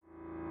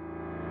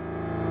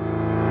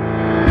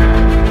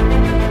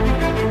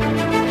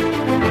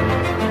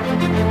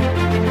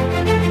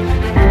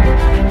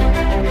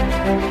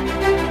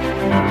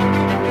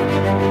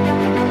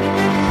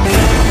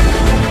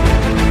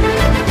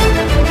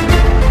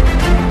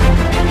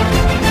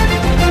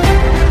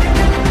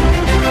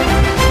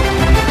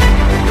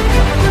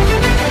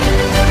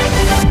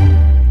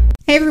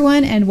Hey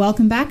everyone, and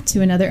welcome back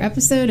to another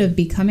episode of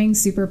Becoming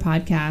Super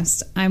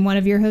Podcast. I'm one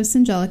of your hosts,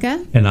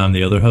 Angelica. And I'm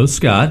the other host,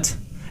 Scott.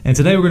 And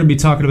today we're going to be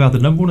talking about the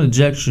number one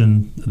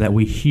objection that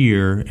we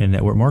hear in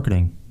network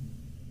marketing.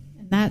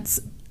 And that's,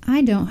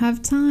 I don't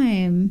have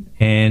time.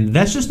 And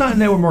that's just not in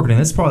network marketing.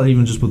 That's probably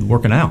even just with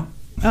working out.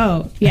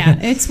 Oh, yeah.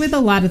 It's with a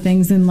lot of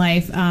things in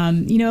life. A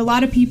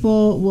lot of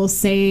people will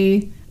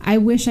say, I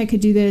wish I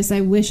could do this,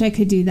 I wish I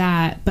could do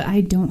that, but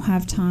I don't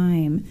have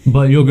time.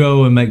 But you'll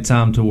go and make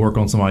time to work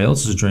on somebody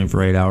else's dream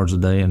for 8 hours a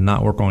day and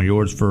not work on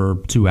yours for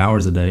 2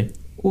 hours a day.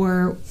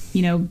 Or,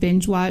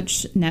 binge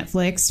watch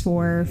Netflix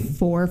for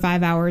 4 or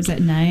 5 hours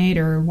at night,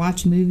 or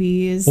watch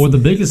movies. Or the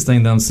biggest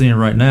thing that I'm seeing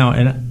right now,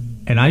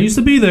 and I used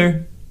to be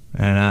there,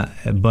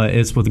 but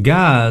it's with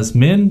guys,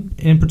 men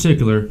in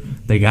particular,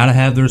 they got to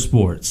have their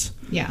sports.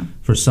 Yeah.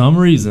 For some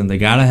reason, they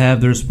got to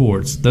have their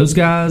sports. Those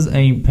guys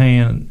ain't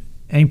paying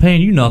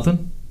you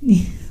nothing.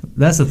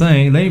 That's the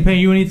thing. They ain't paying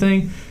you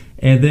anything.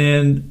 And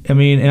then,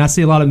 and I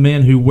see a lot of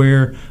men who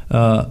wear,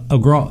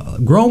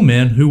 grown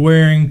men who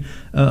wearing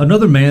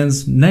another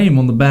man's name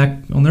on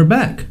their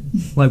back.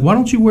 Like, why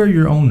don't you wear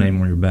your own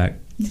name on your back?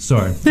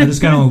 Sorry, I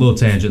just got on a little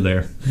tangent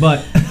there.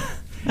 But,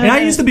 and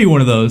I used to be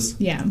one of those.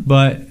 Yeah.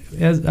 But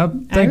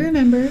I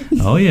remember.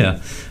 Oh,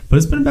 yeah. But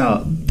it's been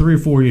about 3 or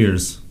 4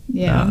 years.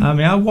 Yeah.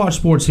 I watch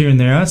sports here and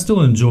there. I still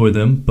enjoy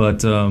them,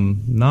 but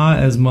not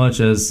as much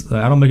as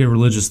I don't make it a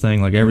religious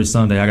thing. Like every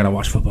Sunday, I got to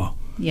watch football.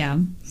 Yeah.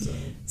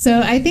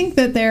 So I think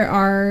that there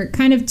are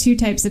kind of two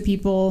types of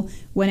people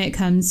when it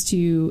comes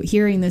to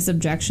hearing this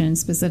objection,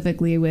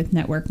 specifically with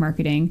network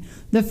marketing.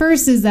 The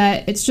first is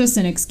that it's just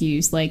an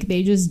excuse. Like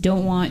they just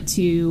don't want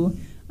to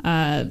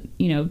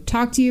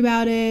talk to you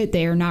about it.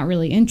 They are not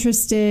really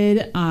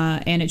interested,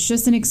 and it's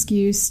just an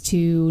excuse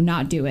to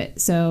not do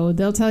it. So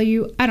they'll tell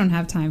you, I don't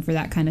have time for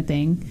that kind of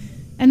thing.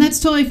 And that's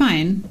totally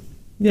fine.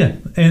 Yeah.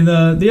 And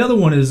the other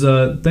one is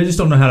they just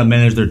don't know how to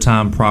manage their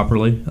time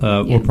properly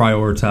or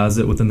prioritize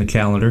it within the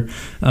calendar.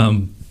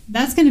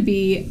 That's going to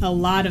be a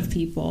lot of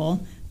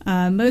people.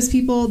 Most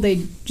people,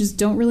 they just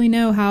don't really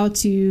know how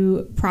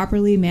to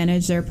properly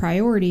manage their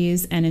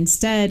priorities, and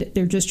instead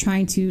they're just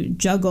trying to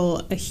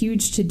juggle a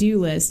huge to-do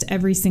list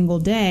every single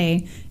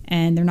day,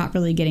 and they're not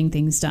really getting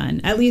things done,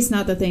 at least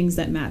not the things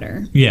that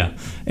matter. Yeah.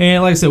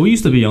 And like I said, we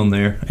used to be on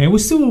there, and we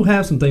still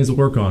have some things to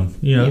work on.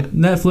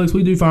 Netflix,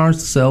 we do find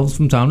ourselves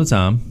from time to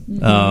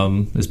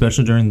time,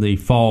 especially during the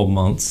fall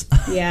months.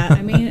 Yeah,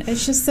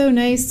 it's just so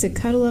nice to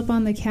cuddle up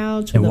on the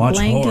couch with and a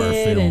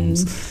blanket and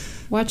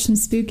watch some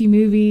spooky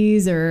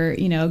movies or,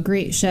 a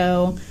great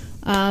show.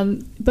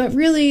 But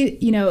really,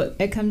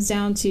 it comes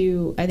down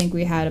to, I think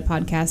we had a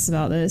podcast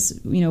about this,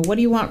 what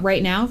do you want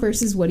right now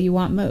versus what do you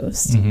want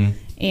most? Mm-hmm.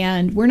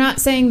 And we're not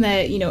saying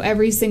that,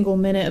 every single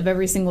minute of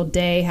every single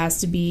day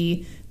has to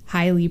be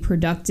highly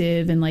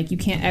productive and like you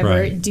can't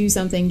ever do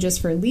something just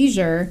for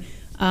leisure.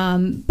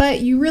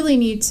 But you really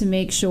need to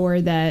make sure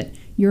that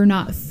you're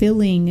not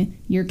filling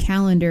your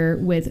calendar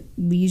with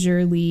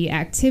leisurely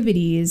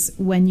activities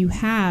when you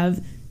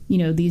have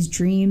these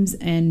dreams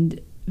and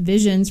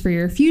visions for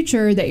your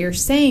future that you're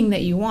saying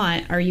that you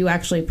want. Are you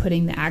actually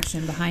putting the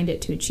action behind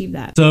it to achieve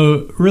that?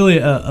 So really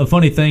a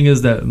funny thing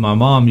is that my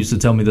mom used to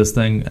tell me this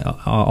thing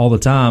all the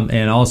time.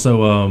 And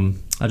also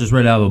I just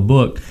read out of a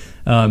book.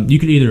 You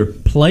could either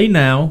play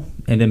now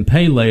and then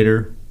pay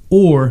later,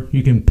 or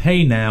you can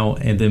pay now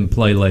and then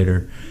play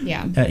later.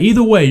 Yeah.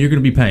 Either way, you're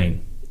going to be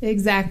paying.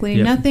 Exactly.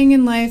 Yep. Nothing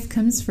in life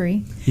comes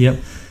free. Yep.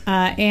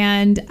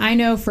 And I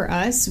know for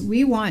us,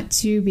 we want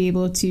to be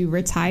able to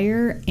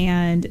retire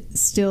and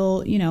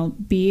still,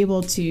 be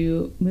able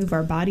to move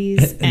our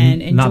bodies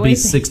and enjoy not be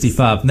things.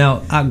 65. Now,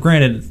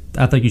 granted,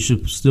 I think you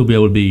should still be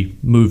able to be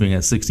moving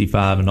at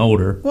 65 and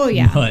older. Well,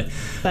 yeah.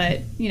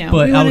 But we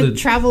want to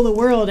travel the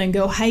world and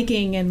go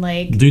hiking and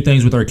do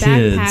things with our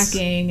kids.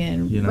 Backpacking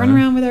and run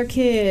around with our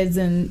kids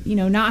and,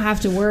 not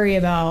have to worry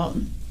about...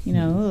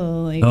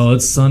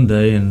 it's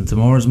Sunday and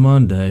tomorrow's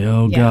Monday.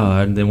 Oh, yeah.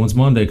 God. And then once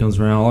Monday comes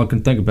around, all I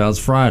can think about is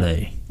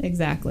Friday.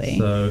 Exactly.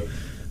 So,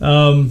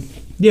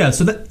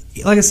 so that,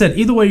 like I said,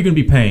 either way you're going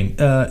to be paying.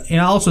 And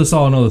I also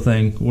saw another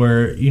thing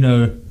where,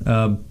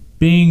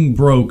 being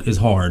broke is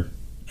hard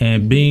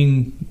and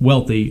being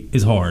wealthy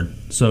is hard.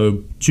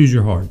 So choose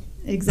your hard.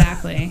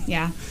 Exactly.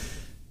 Yeah.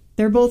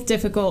 They're both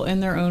difficult in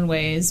their own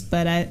ways,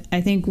 but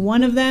I think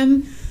one of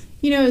them...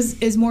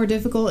 is more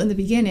difficult in the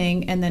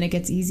beginning, and then it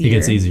gets easier. It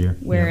gets easier.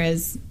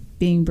 Whereas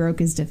being broke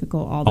is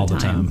difficult all the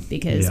time.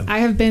 Because yeah. I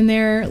have been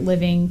there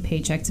living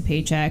paycheck to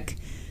paycheck,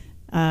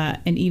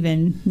 and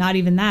even not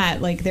even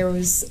that. Like there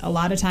was a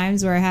lot of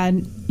times where I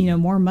had,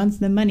 more month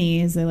than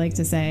money, as they like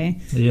to say.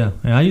 Yeah,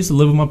 and I used to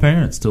live with my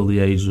parents till the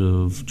age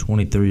of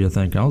 23, I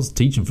think. I was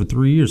teaching for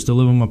 3 years, still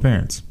living with my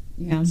parents.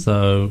 Yeah.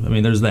 So,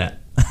 there's that.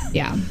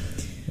 Yeah.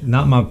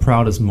 Not my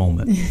proudest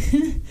moment.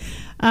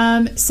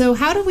 So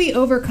how do we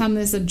overcome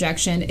this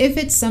objection? If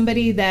it's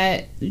somebody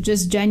that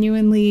just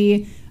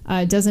genuinely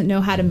doesn't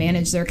know how to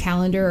manage their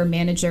calendar or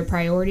manage their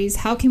priorities,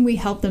 how can we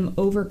help them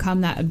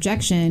overcome that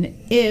objection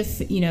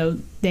if,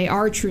 they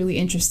are truly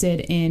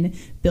interested in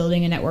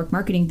building a network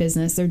marketing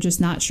business? They're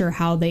just not sure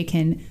how they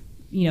can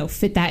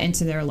fit that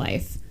into their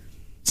life.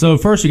 So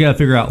first you got to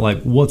figure out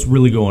like what's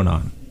really going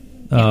on.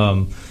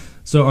 Yeah.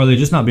 So are they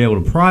just not being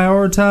able to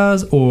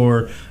prioritize,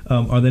 or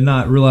are they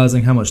not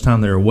realizing how much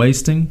time they're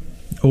wasting,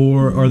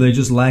 or are they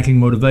just lacking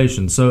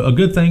motivation? So a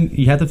good thing,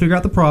 you have to figure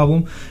out the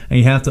problem, and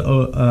you have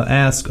to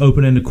ask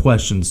open-ended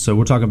questions. So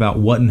we're talking about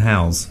what and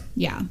hows.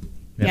 Yeah.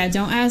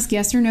 Don't ask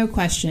yes or no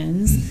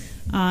questions.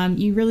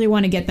 You really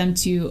want to get them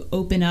to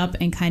open up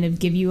and kind of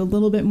give you a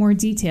little bit more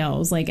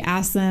details. Like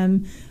ask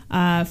them,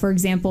 for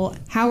example,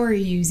 how are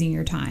you using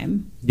your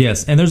time?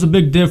 Yes, and there's a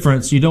big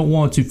difference. You don't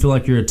want to feel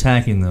like you're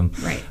attacking them.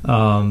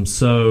 Right.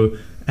 So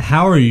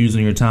how are you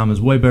using your time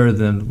is way better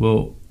than,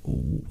 well,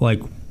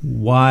 like,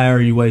 why are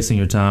you wasting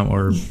your time?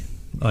 Or,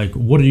 like,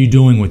 what are you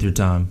doing with your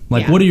time?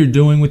 Like, what are you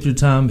doing with your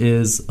time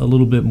is a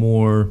little bit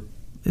more...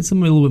 It's a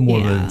little bit more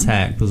of an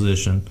attack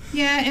position.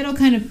 Yeah, it'll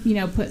kind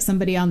of, put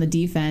somebody on the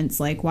defense.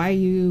 Like, why are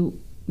you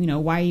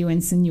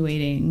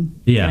insinuating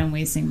that I'm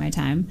wasting my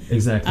time?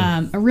 Exactly.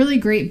 A really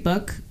great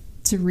book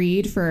to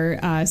read for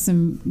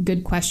some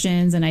good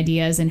questions and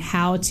ideas and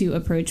how to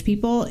approach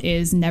people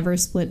is Never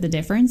Split the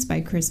Difference by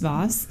Chris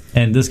Voss.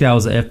 And this guy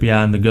was an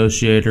FBI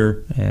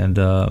negotiator, and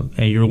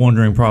you're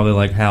wondering probably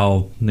like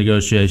how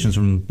negotiations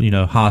from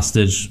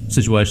hostage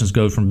situations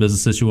go from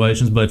business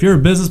situations. But if you're a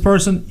business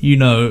person, you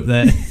know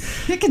that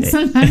it can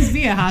sometimes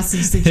be a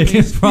hostage situation.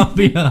 It can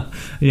probably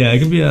it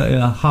can be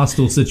a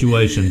hostile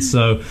situation.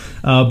 So,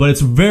 but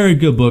it's a very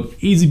good book,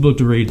 easy book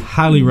to read,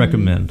 highly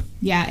recommend.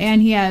 Yeah,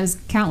 and he has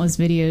countless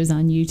videos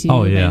on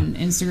YouTube and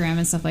Instagram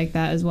and stuff like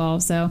that as well.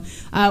 So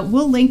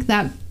we'll link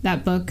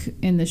that book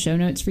in the show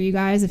notes for you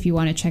guys if you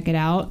want to check it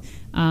out.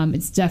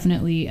 It's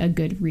definitely a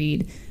good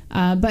read.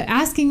 But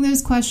asking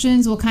those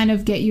questions will kind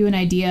of get you an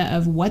idea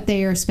of what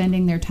they are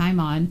spending their time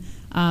on.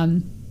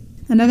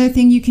 Another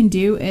thing you can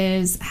do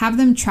is have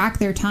them track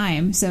their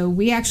time. So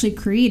we actually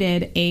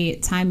created a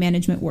time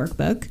management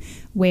workbook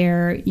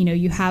where,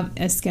 you have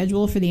a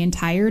schedule for the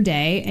entire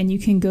day and you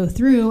can go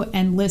through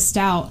and list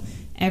out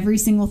every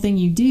single thing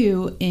you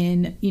do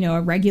in,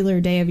 a regular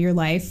day of your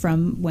life,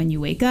 from when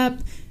you wake up,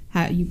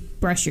 how you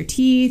brush your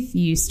teeth,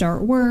 you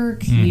start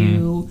work,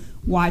 you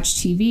watch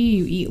TV,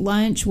 you eat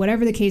lunch,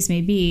 whatever the case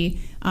may be.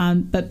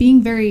 But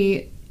being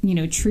very,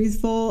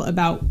 truthful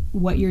about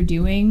what you're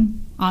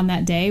doing on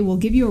that day will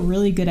give you a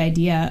really good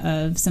idea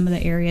of some of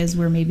the areas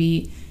where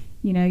maybe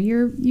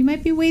you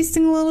might be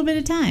wasting a little bit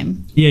of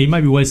time. Yeah, you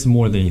might be wasting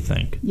more than you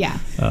think. Yeah.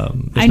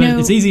 I know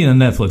it's easy in a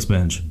Netflix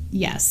binge.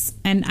 Yes.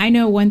 And I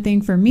know one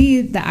thing for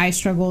me that I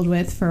struggled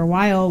with for a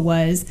while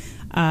was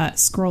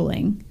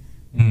scrolling.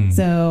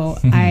 So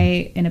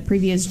in a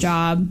previous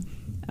job,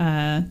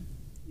 it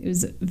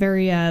was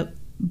very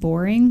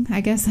boring,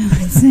 I guess I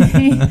would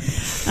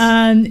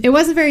say. It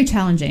wasn't very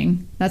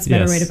challenging. That's a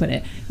better way to put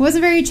it. It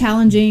wasn't very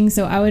challenging,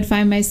 so I would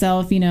find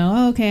myself,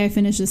 okay, I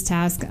finished this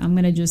task. I'm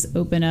going to just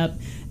open up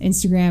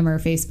Instagram or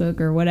Facebook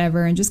or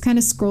whatever and just kind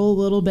of scroll a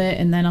little bit,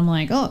 and then I'm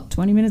like,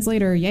 20 minutes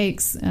later,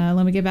 yikes,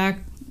 let me get back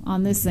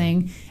on this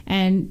thing.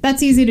 And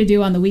that's easy to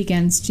do on the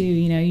weekends too.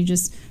 You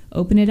just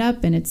open it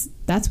up and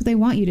that's what they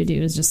want you to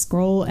do, is just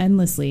scroll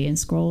endlessly and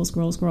scroll.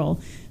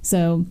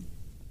 So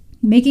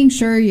making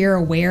sure you're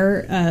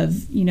aware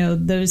of,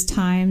 those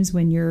times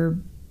when you're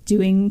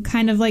doing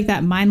kind of like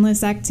that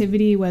mindless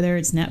activity, whether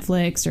it's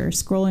Netflix or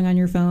scrolling on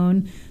your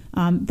phone,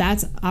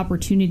 that's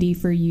opportunity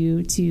for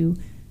you to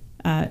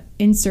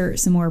insert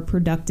some more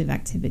productive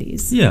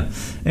activities. Yeah,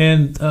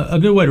 and a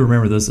good way to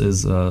remember this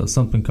is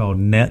something called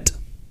NET,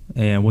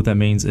 and what that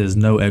means is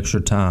no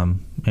extra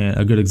time. And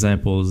a good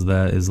example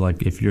is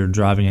like if you're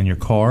driving in your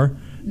car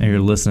and you're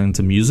listening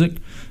to music,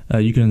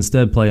 you can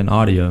instead play an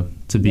audio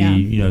to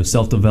be,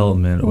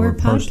 self-development or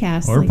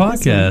podcasts. Or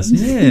podcasts,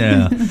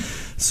 yeah.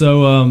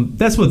 So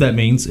that's what that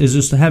means, is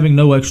just having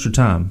no extra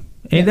time.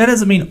 And that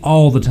doesn't mean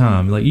all the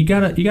time. Like you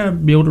gotta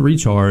be able to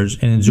recharge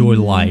and enjoy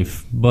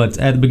life. But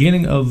at the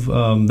beginning of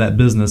that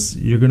business,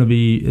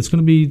 it's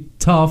gonna be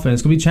tough and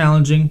it's gonna be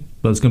challenging,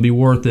 but it's gonna be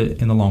worth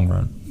it in the long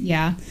run.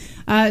 Yeah.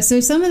 So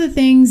some of the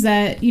things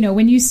that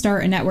when you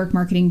start a network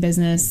marketing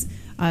business,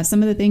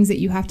 some of the things that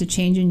you have to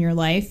change in your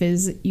life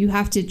is you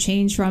have to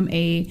change from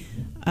a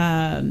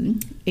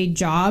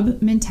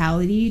job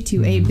mentality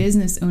to a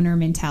business owner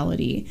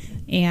mentality.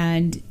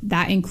 And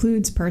that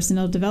includes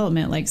personal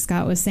development. Like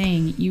Scott was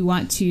saying, you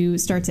want to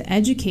start to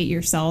educate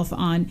yourself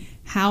on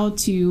how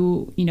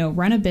to,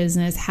 run a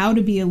business, how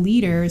to be a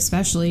leader,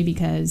 especially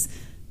because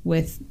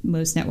with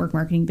most network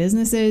marketing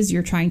businesses,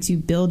 you're trying to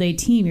build a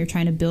team, you're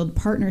trying to build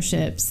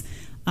partnerships.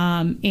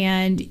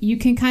 And you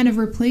can kind of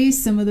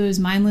replace some of those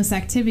mindless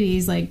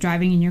activities like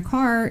driving in your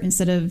car.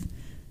 Instead of,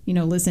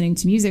 listening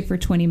to music for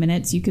 20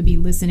 minutes, you could be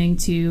listening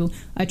to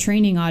a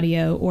training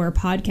audio or a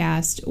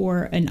podcast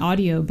or an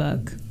audio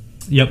book.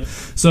 Yep.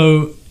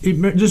 So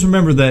just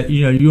remember that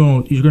you're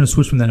going to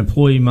switch from that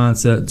employee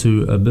mindset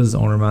to a business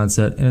owner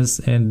mindset,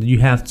 and you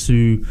have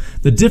to.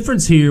 The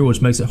difference here,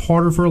 which makes it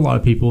harder for a lot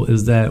of people,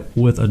 is that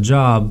with a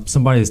job,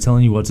 somebody is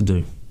telling you what to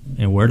do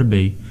and where to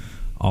be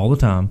all the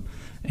time,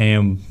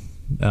 and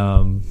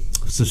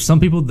So some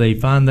people, they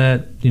find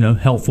that,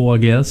 helpful, I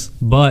guess,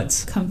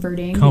 but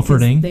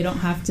comforting. They don't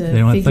have to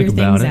figure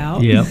things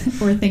out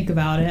or think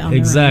about it on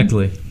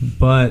exactly. their own.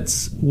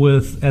 But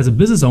as a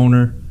business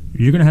owner,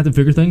 you're going to have to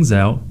figure things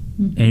out,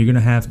 and you're going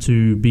to have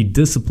to be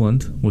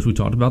disciplined, which we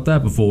talked about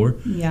that before,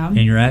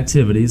 in your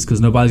activities,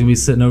 because nobody's going to be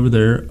sitting over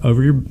there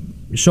over your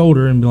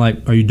shoulder and be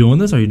like, are you doing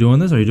this? Are you doing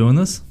this? Are you doing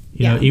this?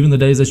 Even the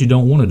days that you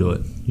don't want to do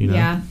it.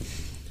 Yeah.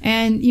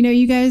 And,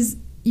 you guys,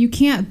 you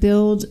can't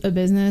build a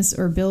business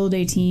or build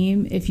a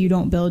team if you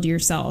don't build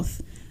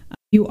yourself.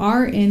 You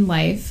are in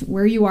life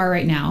where you are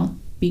right now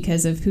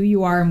because of who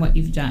you are and what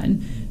you've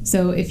done.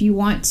 So if you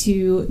want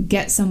to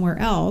get somewhere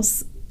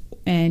else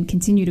and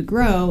continue to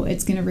grow,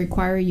 it's going to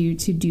require you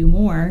to do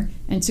more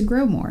and to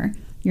grow more.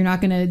 You're not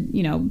going to,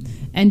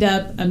 end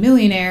up a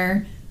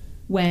millionaire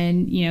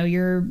when,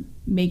 you're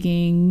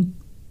making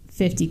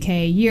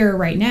 $50K a year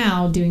right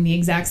now doing the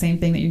exact same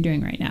thing that you're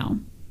doing right now.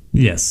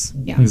 Yes,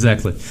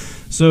 exactly.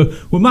 So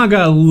we might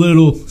got a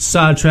little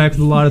sidetracked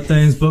with a lot of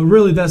things, but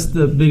really that's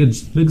the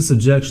biggest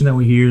objection that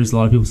we hear is a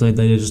lot of people say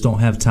they just don't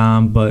have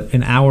time, but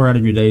an hour out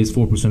of your day is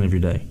 4% of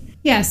your day.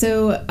 Yeah,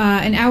 so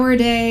an hour a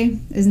day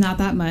is not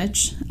that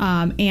much.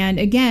 And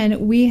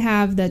again, we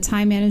have the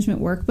time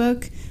management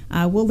workbook.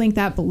 We'll link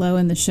that below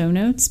in the show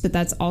notes, but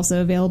that's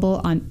also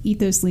available on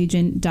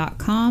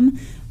ethoslegion.com.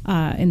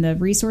 In the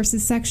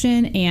resources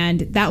section, and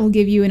that will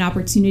give you an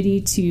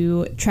opportunity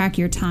to track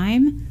your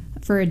time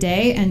for a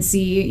day and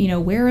see,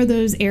 where are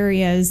those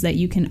areas that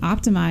you can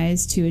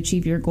optimize to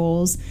achieve your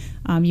goals.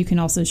 You can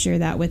also share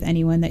that with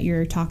anyone that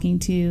you're talking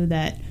to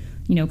that,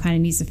 kind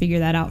of needs to figure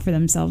that out for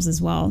themselves as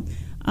well.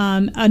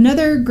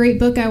 Another great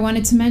book I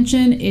wanted to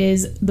mention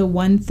is The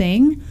One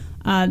Thing.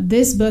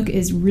 This book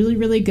is really,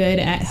 really good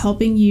at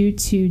helping you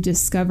to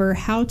discover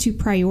how to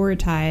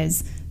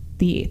prioritize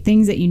the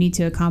things that you need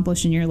to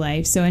accomplish in your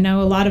life. So I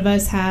know a lot of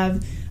us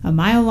have a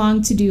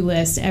mile-long to-do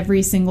list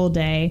every single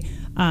day,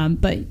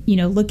 but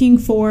looking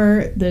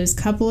for those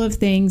couple of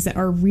things that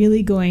are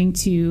really going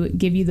to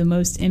give you the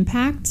most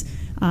impact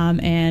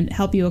and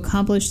help you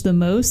accomplish the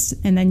most,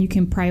 and then you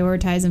can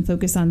prioritize and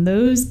focus on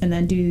those, and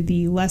then do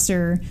the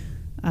lesser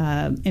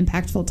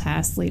impactful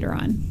tasks later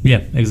on.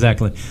 Yeah,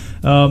 exactly.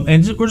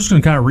 And we're just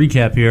going to kind of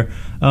recap here.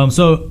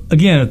 So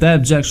again, if that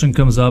objection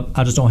comes up,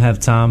 I just don't have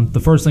time, the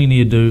first thing you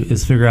need to do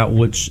is figure out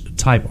which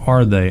type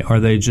are they. Are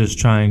they just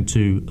trying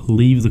to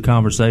leave the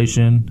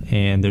conversation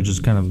and they're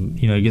just kind of,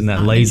 getting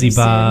that lazy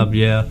vibe?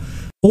 Yeah.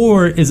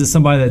 Or is it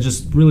somebody that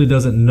just really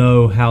doesn't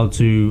know how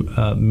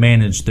to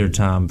manage their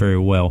time very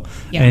well?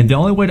 Yeah. And the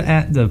only way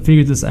to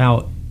figure this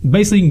out,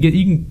 basically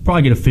you can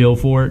probably get a feel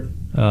for it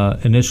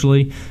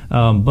initially,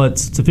 but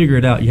to figure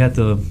it out, you have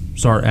to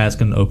start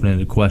asking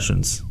open-ended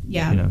questions.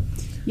 Yeah.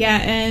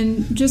 Yeah,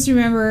 and just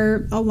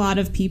remember, a lot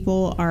of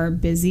people are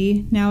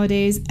busy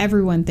nowadays.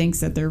 Everyone thinks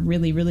that they're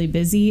really, really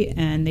busy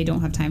and they don't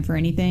have time for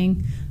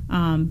anything,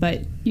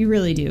 but you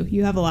really do.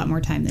 You have a lot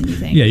more time than you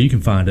think. Yeah, you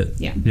can find it.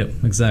 Yeah.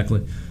 Yep,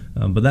 exactly.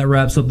 But that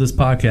wraps up this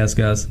podcast,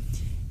 guys.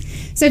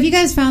 So if you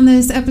guys found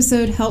this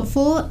episode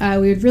helpful,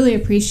 we would really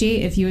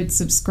appreciate if you would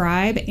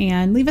subscribe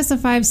and leave us a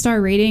 5-star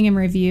rating and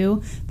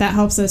review. That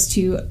helps us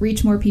to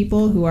reach more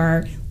people who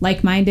are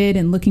like-minded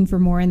and looking for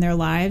more in their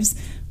lives.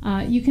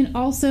 You can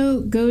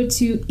also go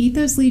to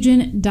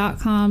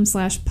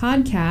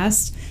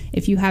ethoslegion.com/podcast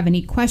if you have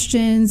any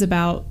questions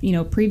about,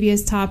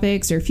 previous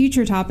topics or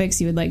future topics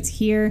you would like to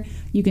hear.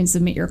 You can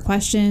submit your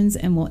questions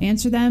and we'll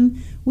answer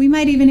them. We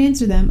might even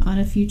answer them on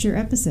a future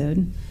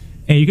episode.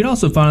 And you can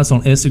also find us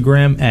on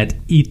Instagram at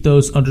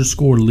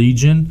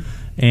ethos_legion.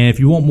 And if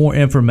you want more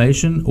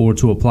information or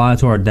to apply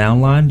to our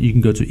downline, you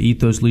can go to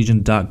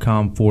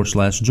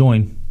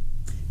ethoslegion.com/join.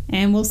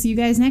 And we'll see you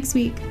guys next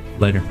week.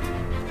 Later.